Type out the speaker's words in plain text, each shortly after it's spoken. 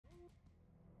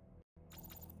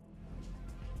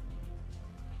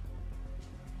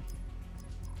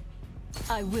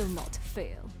I will not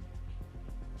fail.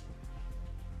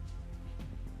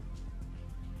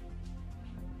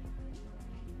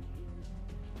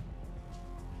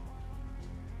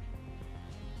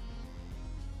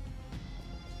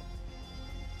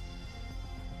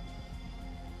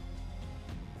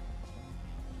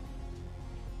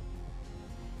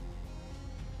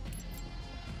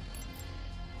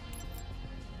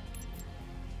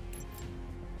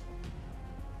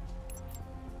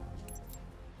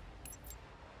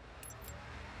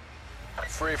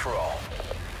 Free for all.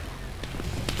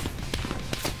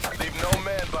 Leave no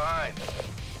man behind.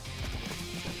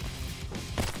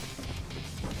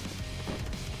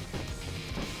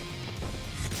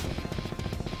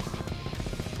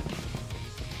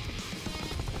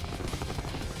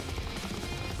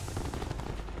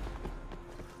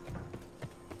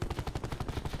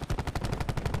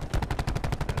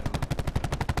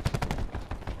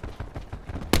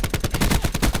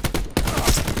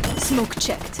 Smoke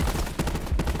checked.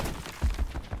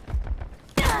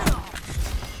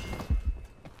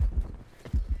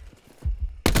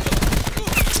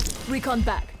 Recon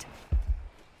backed.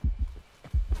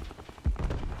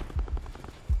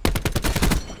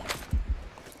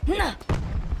 Nah.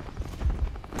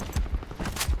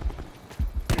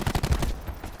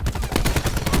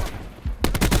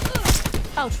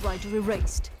 Outrider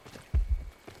erased.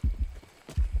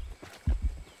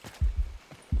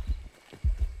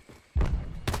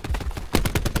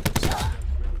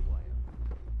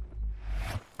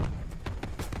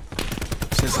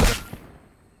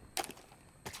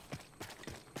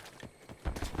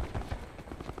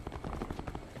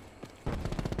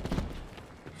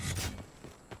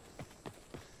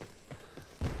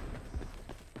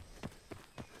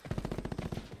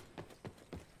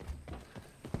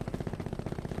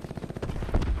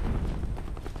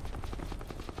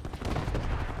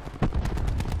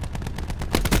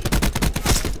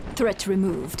 Threat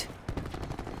removed.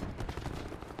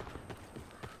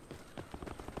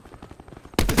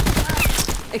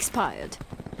 Expired.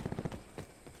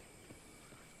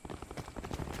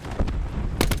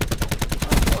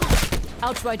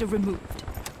 Outrider removed.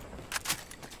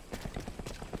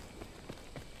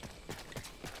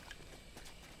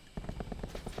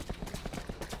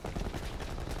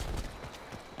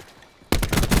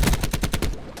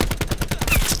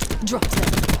 Drop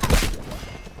them.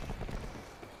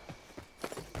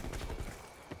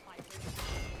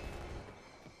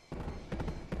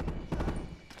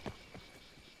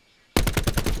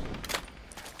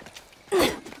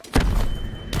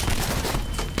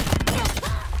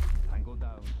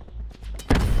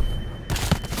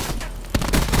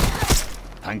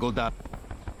 Tango down.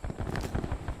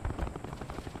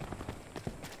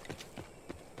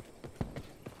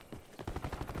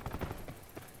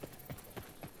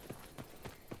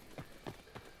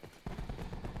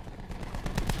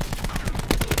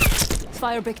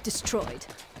 Firebrick destroyed.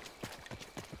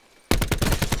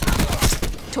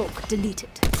 Talk deleted.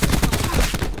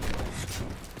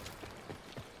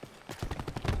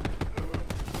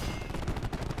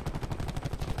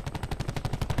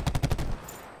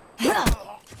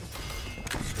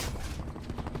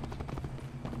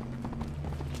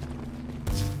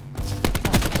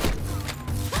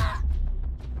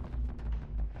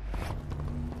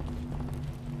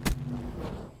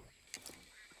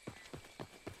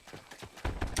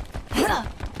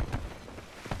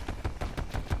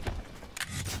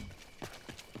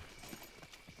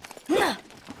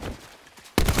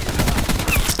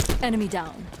 Enemy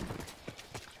down.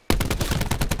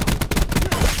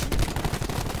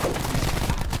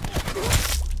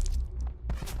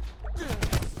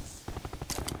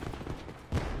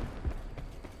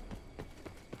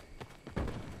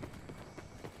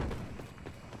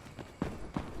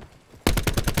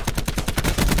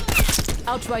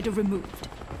 Outrider removed.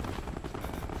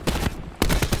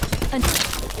 And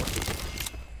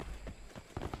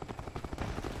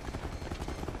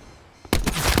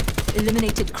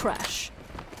eliminated crash.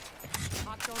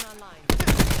 Hot drone online.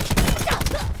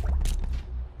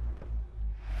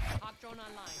 Hot drone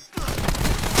online.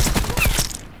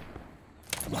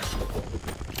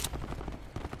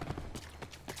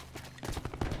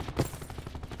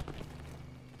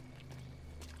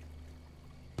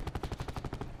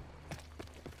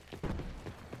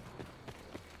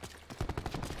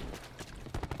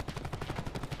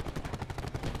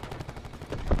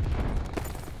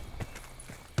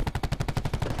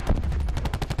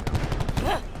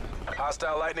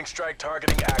 Hostile lightning strike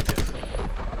targeting active.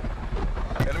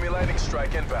 Enemy lightning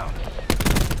strike inbound.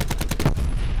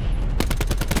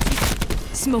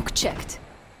 Smoke checked.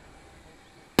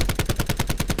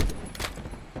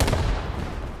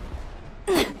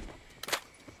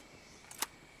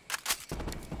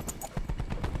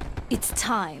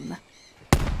 time.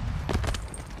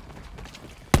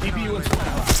 CPU and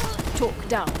fire. Talk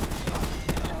down.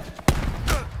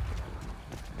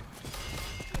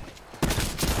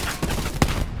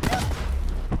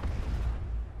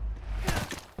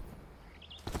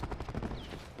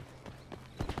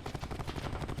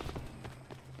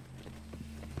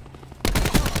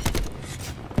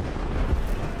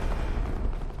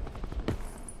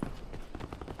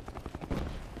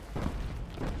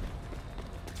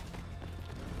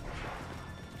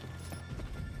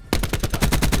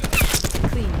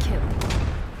 Clean kill.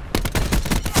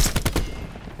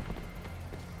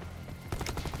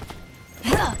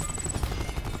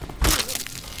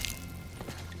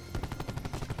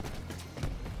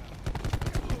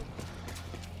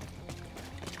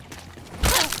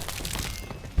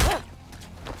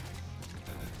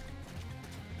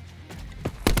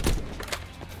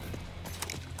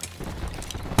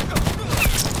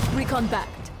 Recon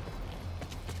backed.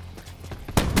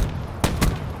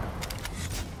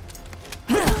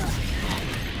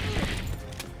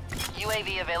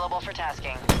 UAV available for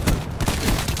tasking.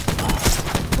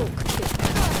 Talk kill.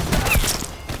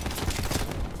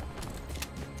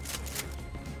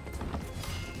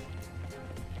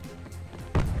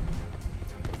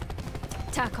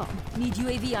 TACOM, need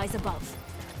UAV eyes above.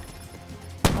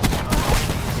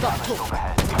 Got talk.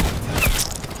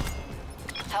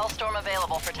 Hellstorm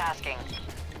available for tasking.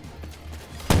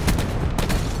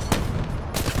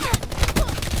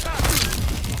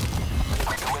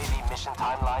 UAV mission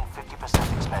timeline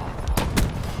 50% expended.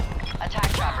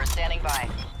 Attack chopper standing by.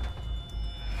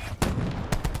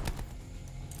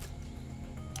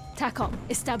 TACOM,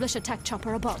 establish attack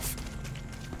chopper above.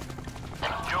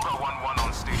 Joker 1-1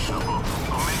 on station above.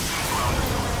 Commencing ground.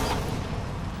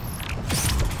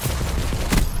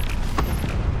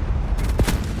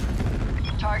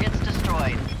 Targets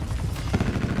destroyed.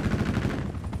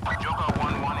 Joker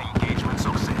 1-1 engagement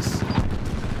success.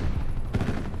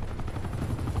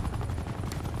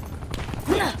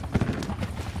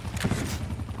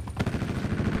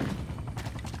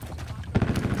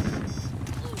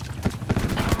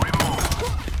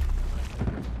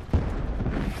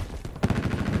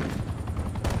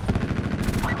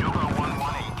 Joker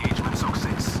 1-1 engagement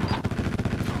success.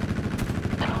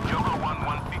 Joker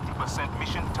 1-1 50%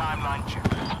 mission timeline check.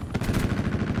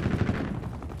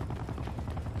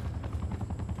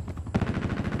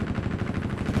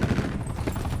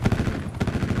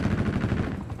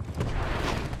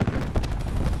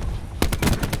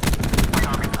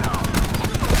 Target down.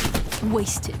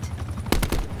 Wasted.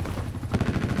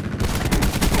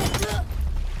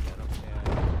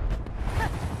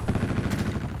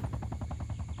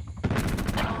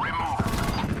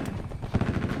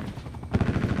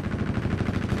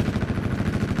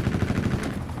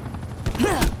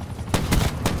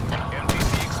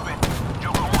 MTC expected.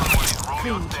 Joker 1-1 is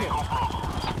Romeo Clean kill. Tango Bravo.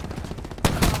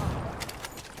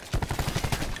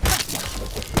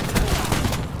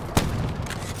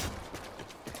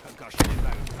 Concussion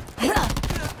inbound.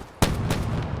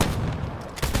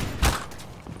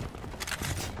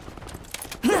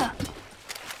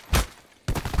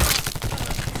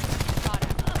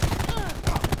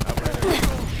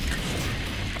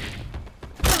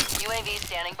 UAV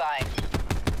standing by.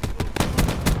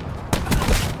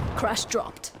 Crash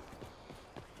dropped.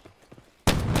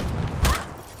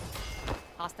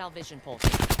 Hostile vision pulse.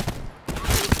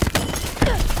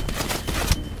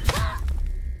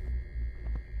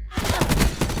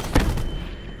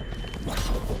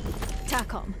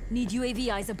 TACOM, need UAV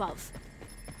eyes above.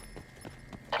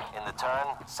 In the turn,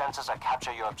 sensors are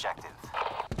capture your objective.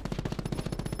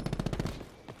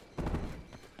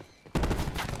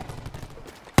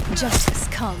 Justice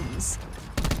comes.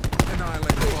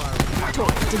 Annihilate fire.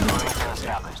 Talk deleted. Mission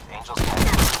established. Angels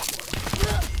captured.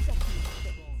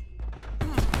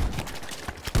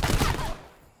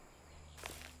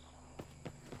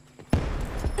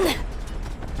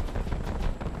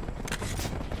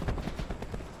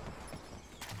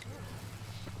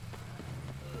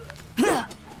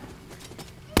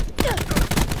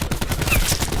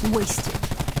 Wasted.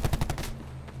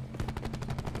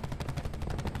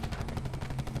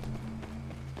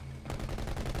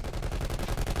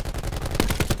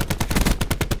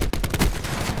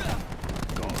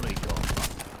 Golly God.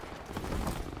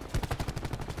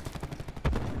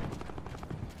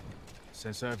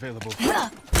 Sensor available.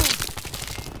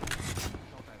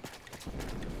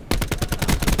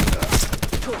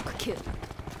 Talk kill.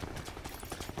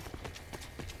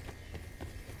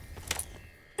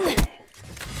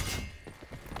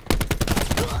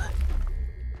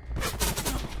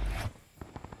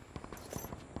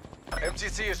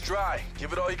 MTC is dry.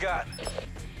 Give it all you got.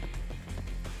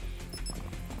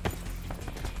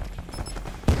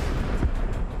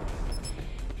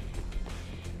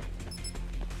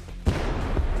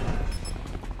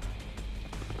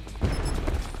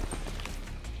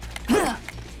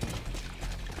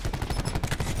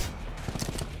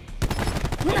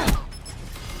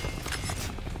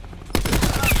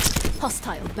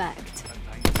 Hostile bagged.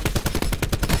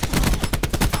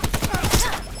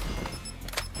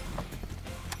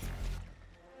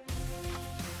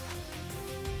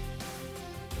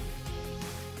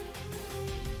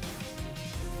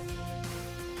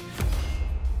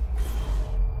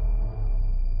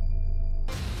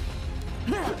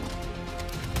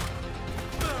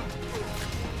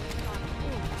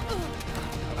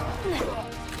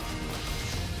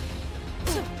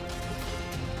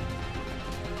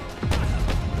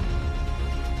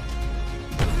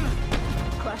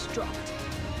 Crash dropped.